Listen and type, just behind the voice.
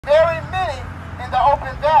the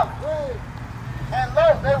open valley. And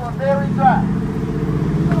lo, they were very dry.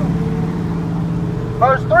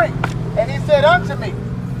 Verse 3. And he said unto me,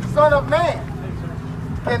 Son of man,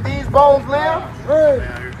 can these bones live?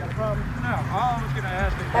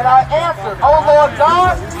 And I answered, O Lord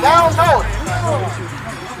God, thou knowest.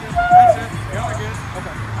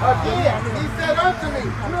 Again, he said unto me,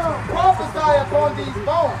 prophesy upon these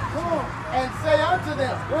bones, and say unto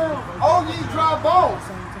them, O ye dry bones,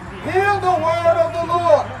 hear the word of the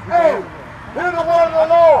Lord. Hey, hear the word of the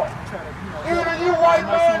Lord. Even you white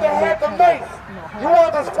man that had the mace, you want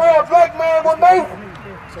to spray a black man with mace?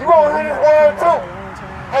 You gonna hear this word too.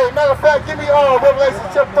 Hey, matter of fact, give me Revelation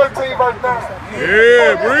chapter 13, verse 9.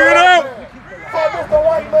 Yeah, bring it up. For Mr.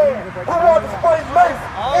 White Man, who wants to spray mace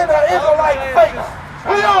in the Israelite face.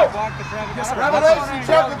 Revelation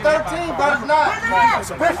chapter 13, verse 9.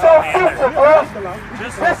 This your future, bro.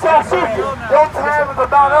 This your future. Your time is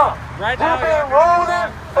about up. You've been ruling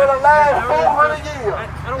for the last 400 years.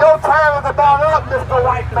 Your time is about up, Mr.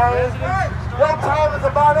 White Man. Your time is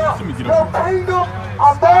about up. Your kingdom,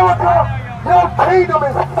 America, your kingdom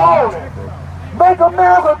is falling. Make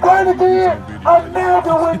America great again.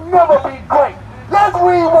 America will never be great. Let's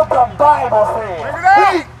read what the Bible says.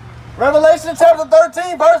 Read. Revelation chapter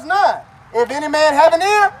 13, verse 9. If any man have an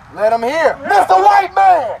ear, let him hear. Mr. White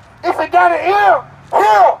Man, if you got an ear,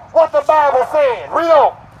 hear what the Bible says. Read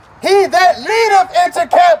on. He that leadeth into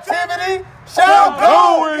captivity shall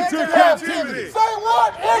go into captivity. Say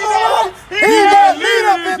what? Israelites? He that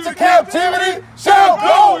leadeth into captivity shall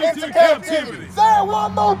go into captivity. Say it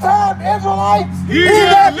one more time, Israelites. He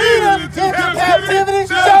that leadeth into captivity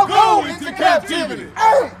shall go into captivity.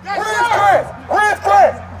 Hey, where's Chris? Where's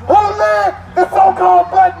Chris? Who led the so-called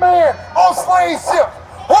black man on slave ships?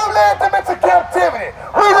 Who led them into captivity?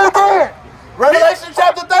 Read it again. Revelation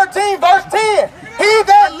chapter 13, verse 10. He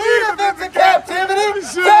that leadeth into captivity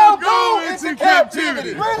shall go into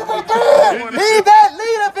captivity. Read it again. He that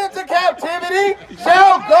leadeth into captivity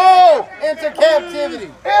shall go into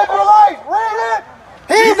captivity. Israelites, read it.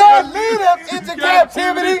 He that leadeth into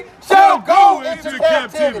captivity shall go into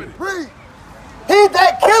captivity. Read. He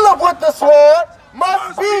that killeth with the sword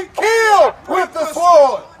must be killed with the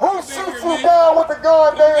sword. Who shoots you down with the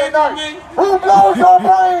gun day and night? Who blows your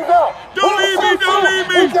brains out? Don't leave me, don't leave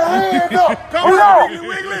me. Put your hands up. Come on,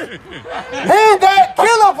 Wiggly. He that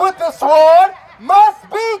killeth with the sword must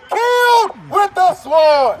be killed with the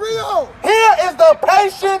sword. Here is the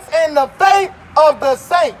patience and the faith of the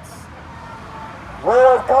saints.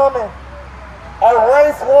 War is coming. A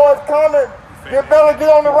race war is coming. You better get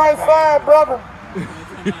on the right side, brother.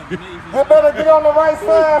 You better get on the right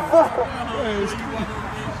side, sister.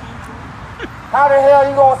 How the hell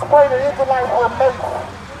you gonna spray the Israelites with mace?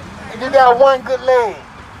 And you got one good leg.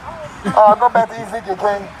 Go back to Ezekiel,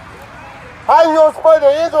 King. How you gonna spray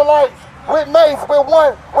the Israelites with mace with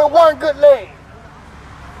one good leg?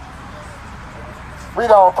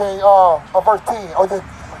 Read on, King. Verse 10.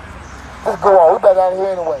 Let's go on. We better out of here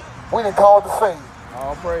anyway. We done called the sing.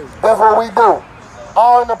 All praise. That's what we do.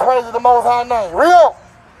 All in the praise of the Most High name. Read on.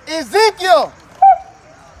 Ezekiel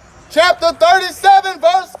chapter 37,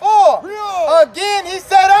 verse 4. Again he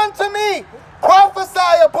said unto me,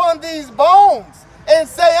 prophesy upon these bones, and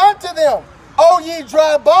say unto them, O ye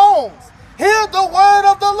dry bones, hear the word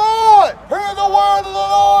of the Lord. Hear the word of the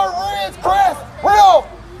Lord. Ridge crest. Real.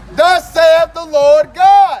 Thus saith the Lord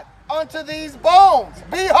God unto these bones,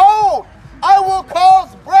 behold, I will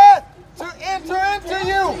cause breath to enter into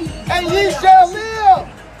you, and ye shall live.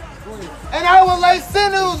 And I will lay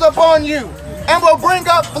sinews upon you, and will bring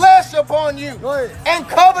up flesh upon you, and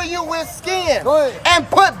cover you with skin, and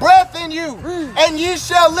put breath in you, and ye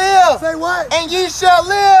shall live. Say what? And ye shall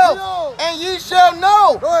live, and ye shall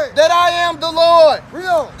know that I am the Lord.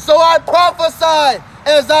 So I prophesied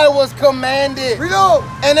as I was commanded.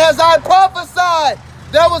 And as I prophesied,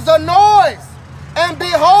 there was a noise, and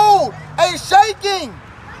behold, a shaking,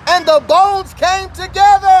 and the bones came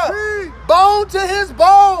together, bone to his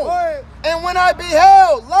bone. And when I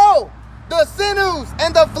beheld, lo, the sinews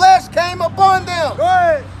and the flesh came upon them,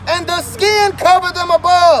 and the skin covered them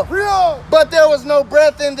above, but there was no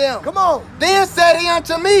breath in them. Then said he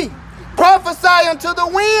unto me, prophesy unto the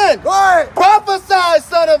wind. Prophesy,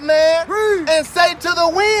 son of man, and say to the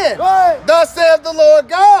wind, thus saith the Lord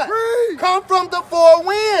God, come from the four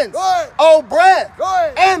winds, O breath,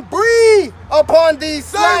 and breathe upon these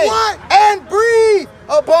slain. And breathe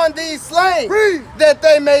upon these slain, that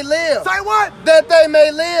they may live. Say what? That they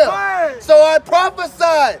may live. So I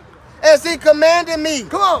prophesied, as he commanded me.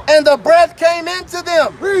 Come on. And the breath came into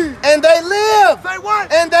them. Read. And they lived. Say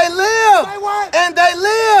what? And they lived. Say what? And they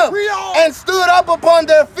lived. Read on. And stood up upon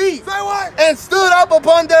their feet. Say what? And stood up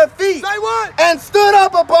upon their feet. Say what? And stood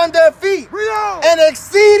up upon their feet. Read on. An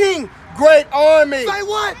exceeding great army. Say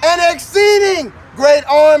what? An exceeding great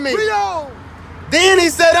army. Read on. Then he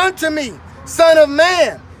said unto me, Son of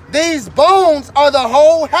man, these bones are the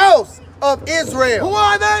whole house of Israel. Who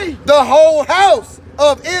are they? The whole house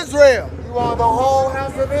of Israel. You are the whole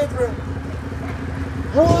house of Israel.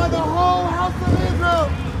 You are the whole house of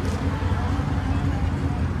Israel.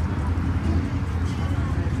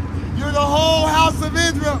 You're the whole house of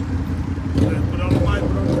Israel. Put on the mic,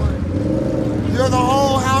 put on the mic. You're the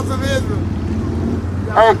whole house of Israel.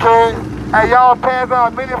 Hey, King. Hey, y'all pass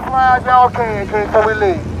out many flies y'all can, King, before we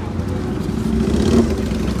leave.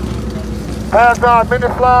 Pass out many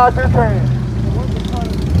flies you can.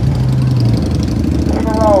 In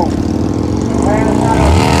the road.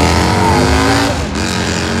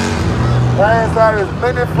 Pass out as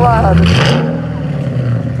many flies as you can.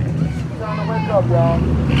 It's time to wake up, y'all.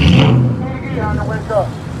 It's time to wake up.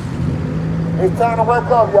 It's time to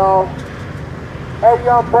wake up, y'all. Hey,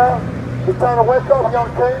 young bro. It's time to wake up, young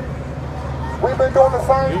king. We've been doing the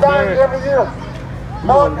same thing every year.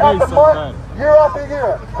 Month after month, year after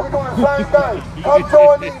year. We're doing the same thing. Come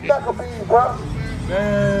join these Maccabees, bro.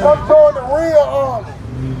 Come join the real army.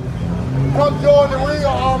 Come join the real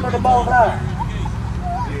army of the Most High.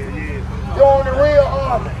 Join the real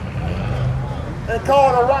army. And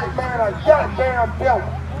call the right man a goddamn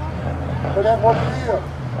devil. But that's what he is.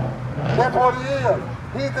 That's what he is.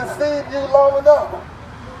 He deceived you long enough.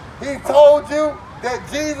 He told you that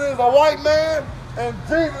Jesus is a white man and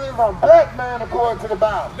Jesus is a black man according to the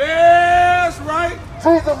Bible. That's right.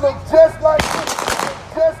 Jesus looked just like this,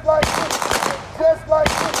 just like this, just like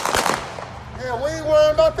this. Yeah, we ain't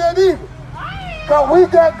worrying about that either. Cause we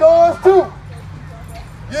got guns too.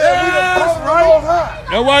 Yeah, we That's the right. Most High.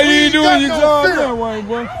 That's why you ain't doing your no job fear. that way,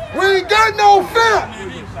 boy. We ain't got no fear.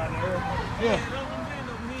 Yeah.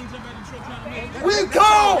 We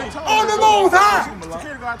call on the Most High.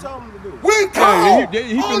 We call He on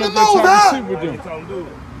been the up there Most talking High. shit with them.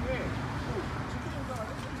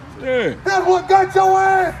 Yeah. That's what got your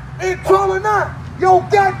ass in trouble now. Your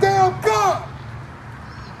goddamn gun.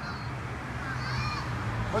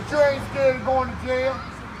 But you ain't scared of going to jail.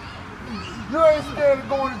 You ain't scared of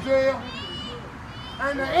going to jail.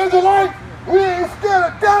 And the Israelites, we ain't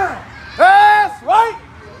scared of dying. That's right.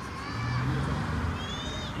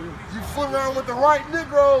 You fool around with the right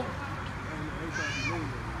Negro,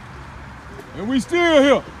 And we still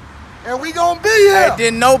here. and we gonna be here. Hey,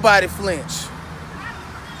 didn't nobody flinch.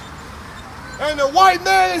 And the white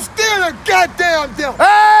man is still a goddamn devil.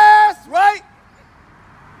 That's right.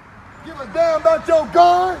 Give a damn about your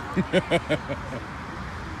gun.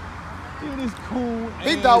 Look at this cool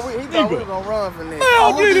He ass thought we were nigga. gonna run from this.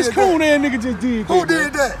 Man, who look at this did cool ass nigga just did Who that,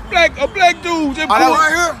 did man. that? A black dude. Just that pulled-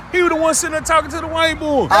 right here? He was the one sitting there talking to the white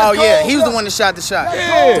boy. Oh yeah, cold he was the blood. one that shot the shot.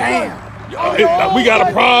 Yeah. Damn. Hey, we got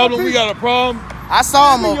a problem. We got a problem. I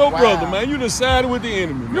saw him. You your Wow. brother, man. You done sided with the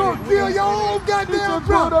enemy, man. You kill your own He goddamn just pulled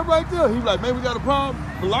brother. up right there. He was like, man, we got a problem.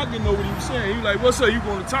 Malak didn't know what he was saying. He was like, what's up? You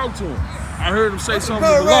going to talk to him? I heard him say something to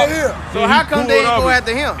brother right Malak. here. So he how come they pulled didn't up go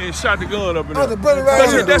after him? And shot the gun up in Oh, there. the brother right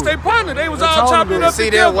Because here. that's their partner. They was all chopping it up See,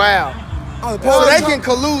 together. they're wild. Oh, the So brother they right can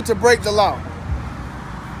collude to break the law.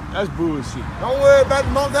 That's bullshit. here. Don't worry about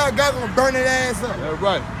the Most High. God's gonna burn that ass up. That's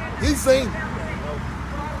right. He seen.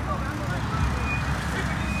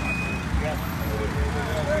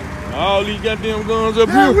 All these goddamn guns up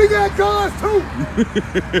Yeah, here. we got guns too.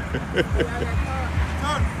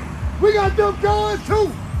 We got them guns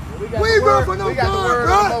too. We run for no We got the guns, word of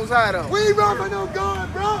the Most bro. High though. We ain't run for no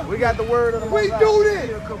guns, bro. We got the word of the We Most High. do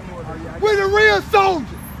this. We the real soldiers.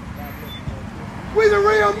 We the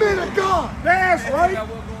real men of God. That's right.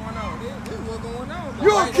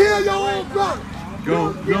 You'll kill your own brother.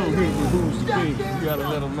 Go here with Who's the King. You gotta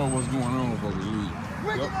let them know what's going on before we leave.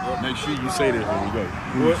 Make sure you say that when we go.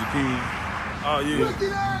 Who's the King? Oh, yeah.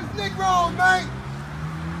 Wicked ass Negroes, man.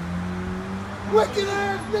 Wicked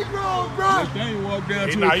ass Negroes, bro. That thing walked down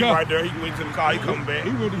He to not the car. right there. He went to the car. He coming back.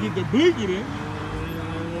 He went to get the blinker then.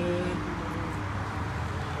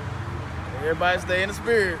 Everybody stay in the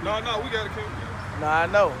spirit. No, we got to king. Nah, I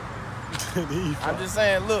know. I'm just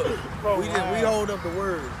saying, look, we hold up the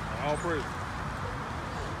word. All praise.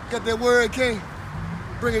 Got that word, King.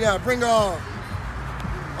 Bring it out. Bring give me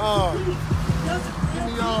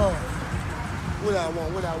what I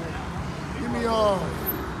want.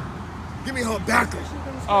 Give me her backer.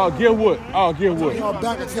 Get what? Give me her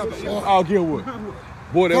backer temper. Get what?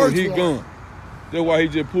 Boy, that was First his one. gun. That's why he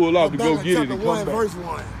just pulled off to go get it and come back. Verse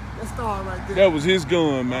 1. Let's start right there. That was his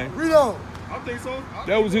gun, man. Read on. I think so.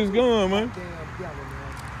 That was his gun, man. Damn devil,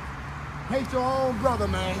 man. Hate your own brother,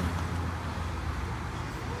 man.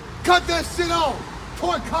 Cut that shit off.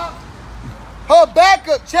 Toy cop.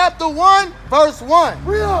 Habakkuk chapter 1, verse 1.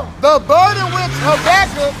 Read on. The burden which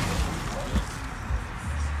Habakkuk,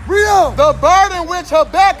 Read on. the burden which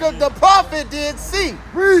Habakkuk the prophet did see.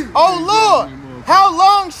 Read. O Lord, how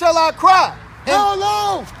long shall I cry? How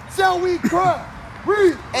long shall we cry?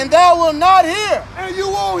 Read. And thou wilt not hear. And you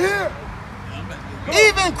won't hear.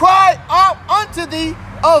 Even cry out unto thee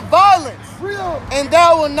of violence. Read on. And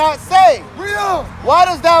thou wilt not say, Read on. why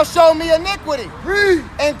dost thou show me iniquity? Read.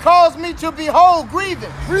 And cause me to behold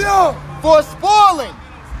grievance? Read on. For spoiling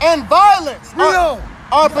and violence Read on.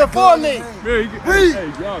 are before me. Man, Read.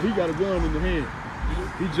 hey, y'all, he got a gun in the hand.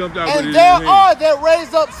 He jumped out with it And in there his hand. are that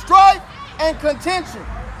raise up strife and contention.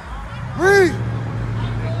 Read.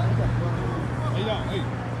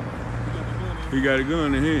 He got a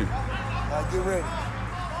gun in his hand. All right, get ready.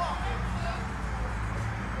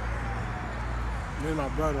 Me and my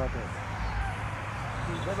brother out there.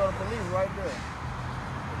 There go the police right there.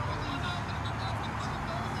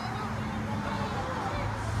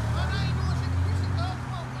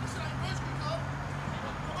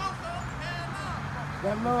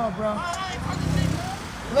 That love, bro.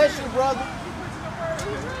 Bless you, brother.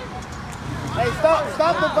 Hey,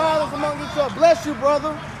 stop the violence among each other. Bless you,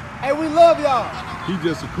 brother. Hey, we love y'all. He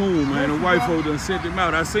just a coon, man. The white folk done sent him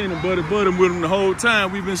out. I seen him buddy with him the whole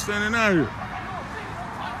time we've been standing out here.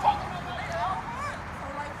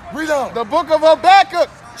 Read on. The book of Habakkuk,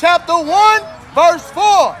 chapter 1, verse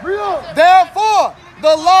 4. Read on. Therefore,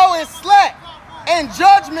 the law is slack, and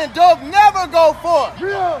judgment doth never go forth.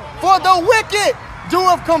 Read on. For the wicked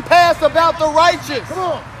doeth compass about the righteous. Come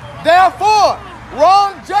on. Therefore,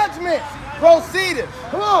 wrong judgment proceedeth.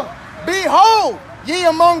 Come on. Behold, ye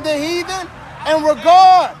among the heathen, and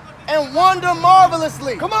regard and wonder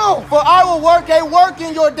marvelously. Come on. For I will work a work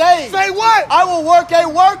in your days. Say what? I will work a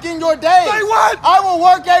work in your days. Say what? I will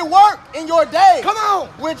work a work in your days. Come on.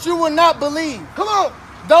 Which you will not believe, Come on.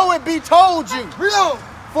 though it be told you. Read on.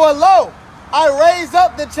 For lo, I raise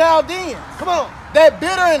up the Chaldeans, Come on. that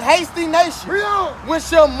bitter and hasty nation, Read on. which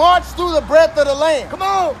shall march through the breadth of the land, Come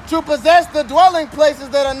on. to possess the dwelling places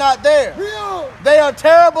that are not there. Read on. They are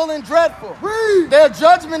terrible and dreadful. Read. Their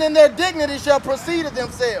judgment and their dignity shall proceed of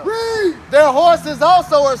themselves. Read. Their horses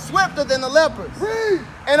also are swifter than the leopards, Read.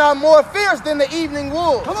 and are more fierce than the evening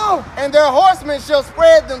wolves. Come on. And their horsemen shall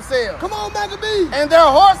spread themselves, Come on, Maccabees. and their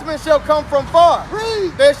horsemen shall come from far.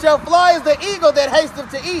 Read. They shall fly as the eagle that hasteth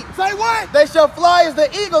to eat. Say what? They shall fly as the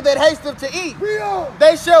eagle that hasteth to eat. Read on.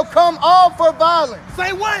 They shall come all for violence.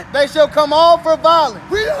 Say what? They shall come all for violence.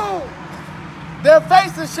 Read on. Their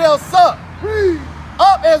faces shall suck Read.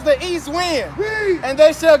 up as the east wind, Read. and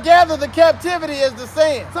they shall gather the captivity as the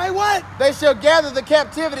sand. Say what? They shall gather the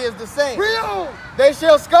captivity as the sand. Read on. They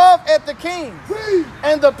shall scoff at the kings, Read.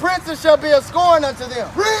 and the princes shall be a scorn unto them.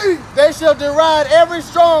 Read. They shall deride every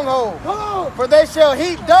stronghold, Come on. for they shall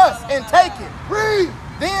heap dust and take it. Read.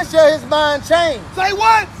 Then shall his mind change. Say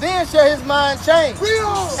what? Then shall his mind change, Read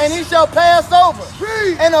on. and he shall pass over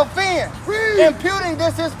Read. and offend, Read. imputing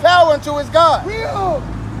this his power unto his God. Read on.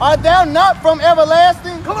 Art thou not from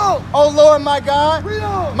everlasting, Come on. O Lord my God, Read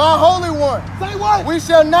on. my Holy One? Say what? We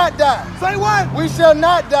shall not die. Say what? We shall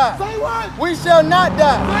not die. Say what? We shall not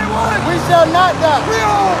die. Say what? We shall not die. Read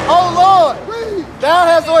on. O Lord, Read. thou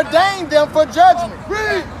hast ordained them for judgment.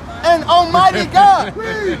 Read. And Almighty God,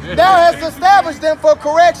 Read. thou hast established them for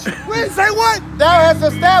correction. Read. Say what? Thou hast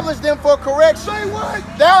established them for correction. Say what?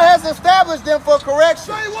 Thou hast established them for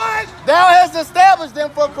correction. Say what? Thou hast established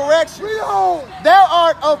them for correction. Read on. Thou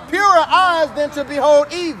art of purer eyes than to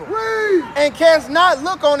behold evil, Read. and canst not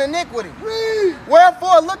look on iniquity. Read.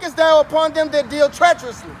 Wherefore lookest thou upon them that deal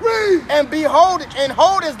treacherously, Read. and behold and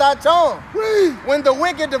holdest thy tongue, Read. when the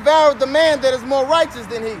wicked devoureth the man that is more righteous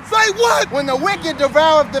than he. Say what? When the wicked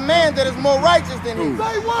devoureth the man that is more righteous than he.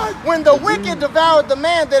 Say what? When the wicked devoureth the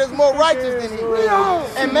man that is more righteous than he. Read on.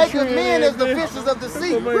 And maketh men as the fishes of the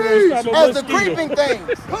sea, Read. as the creeping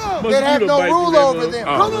things Come. that have no rule over them.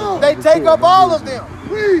 Come on. They take up all of them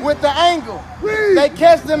Read. with the angle. Read. They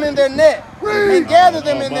catch them in their net Read. and gather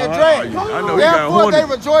them in their drag. I know he got Therefore they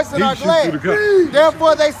horny. rejoice and He are shoot glad. through the cut.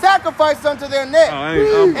 Therefore they sacrifice unto their Oh, net I'm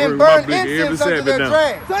and bringing my burn blick every incense unto Sabbath their now.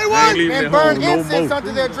 drag. Say I what? ain't leaving And that burn home no incense more.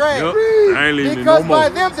 unto their drag. Yep. I ain't leaving it no Because by more.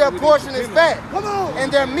 them their portion is fat, Come on.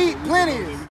 and their meat plenteous.